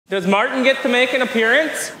Does Martin get to make an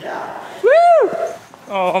appearance? Yeah. Woo!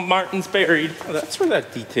 Oh, Martin's buried. Oh, that's where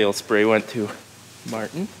that detail spray went to.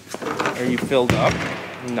 Martin, are you filled up?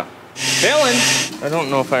 No. Filling? I don't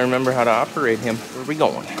know if I remember how to operate him. Where are we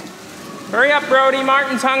going? Hurry up, Brody.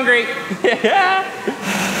 Martin's hungry. Yeah.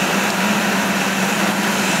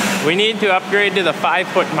 We need to upgrade to the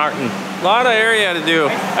 5-foot Martin. A lot of area to do.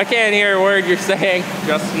 I can't hear a word you're saying.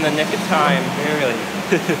 Just in the nick of time. Really.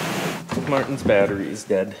 Martin's battery is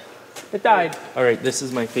dead. It died. All right, this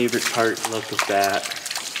is my favorite part. Look at that.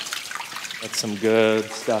 That's some good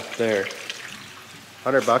stuff there.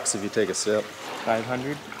 $100 if you take a sip.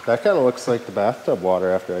 500? That kind of looks like the bathtub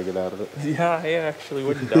water after I get out of it. Yeah, I actually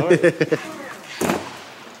wouldn't doubt it.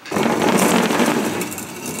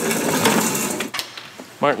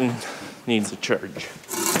 Martin needs a charge.